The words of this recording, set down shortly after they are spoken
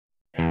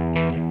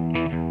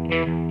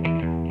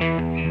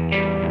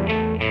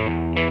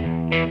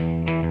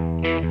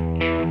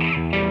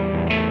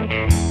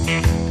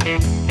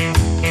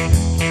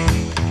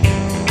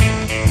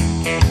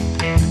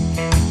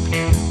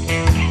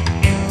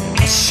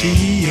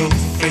see your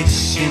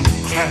face in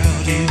a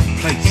crowded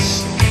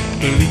place.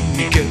 Believe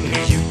me, girl,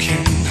 you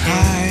can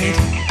hide.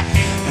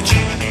 I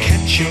try to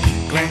catch your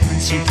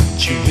glance and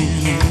put you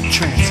in a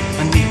trance.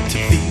 I need to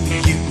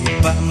feel you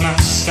by my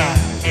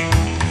side.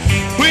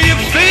 Will you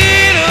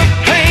feel the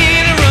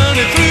pain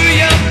running through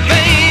your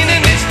vein?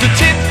 And it's the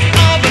tip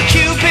of a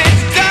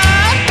Cupid's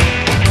dart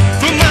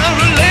from my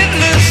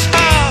relentless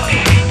heart.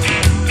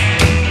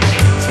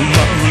 From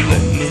my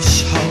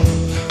relentless heart.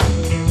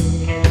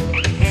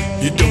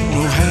 You don't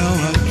know how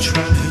I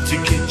tried to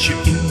get you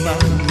in my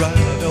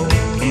ride, or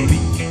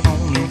meet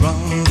on a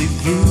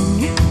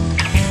rendezvous.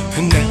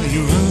 And now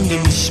you're under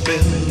my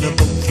spell,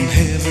 both from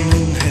heaven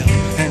and hell.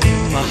 And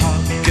my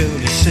heart, girl,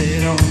 is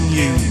set on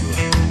you.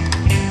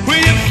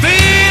 Will you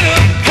feel the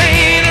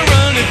pain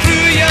running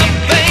through your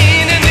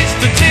vein? And it's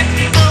the tip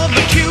of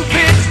a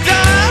Cupid's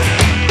dart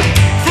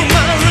from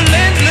my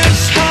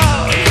relentless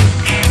heart.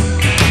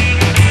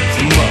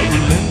 From my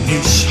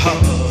relentless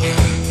heart.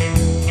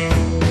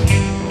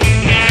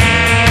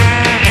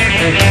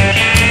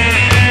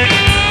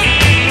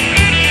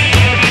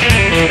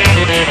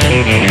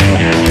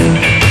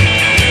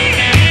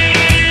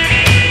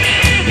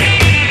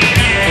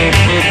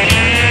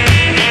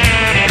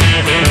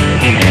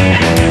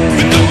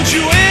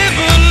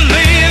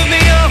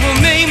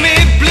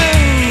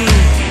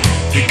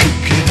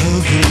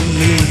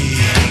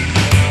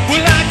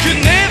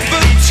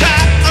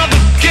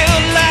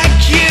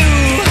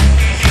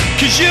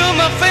 You're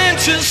my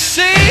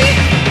fantasy.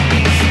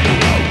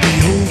 I'll be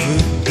over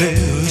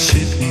there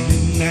sitting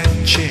in that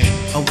chair.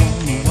 I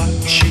wanna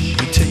watch you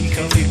take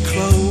off your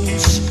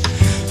clothes.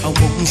 I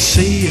won't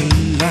say a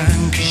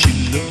line cause you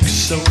look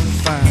so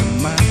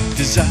fine. My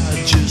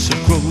desire just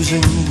grows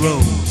and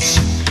grows.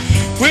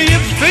 Will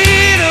you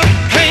feel the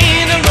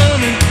pain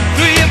running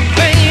through your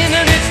vein?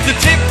 And it's the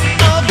tip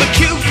of a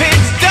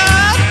Cupid's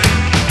dart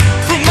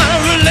from my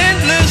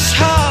relentless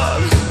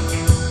heart.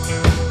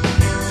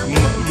 From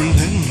my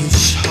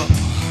relentless heart.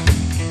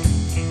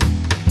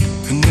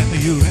 And now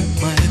you're at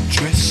my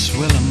address.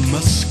 Well, I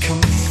must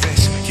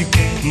confess, you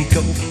can't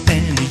go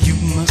and you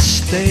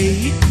must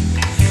stay.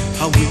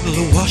 I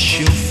will wash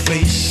your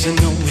face and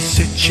always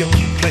set your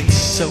place,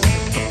 so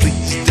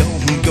please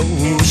don't go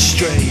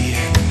astray.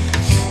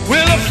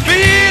 Will I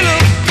feel a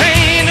pain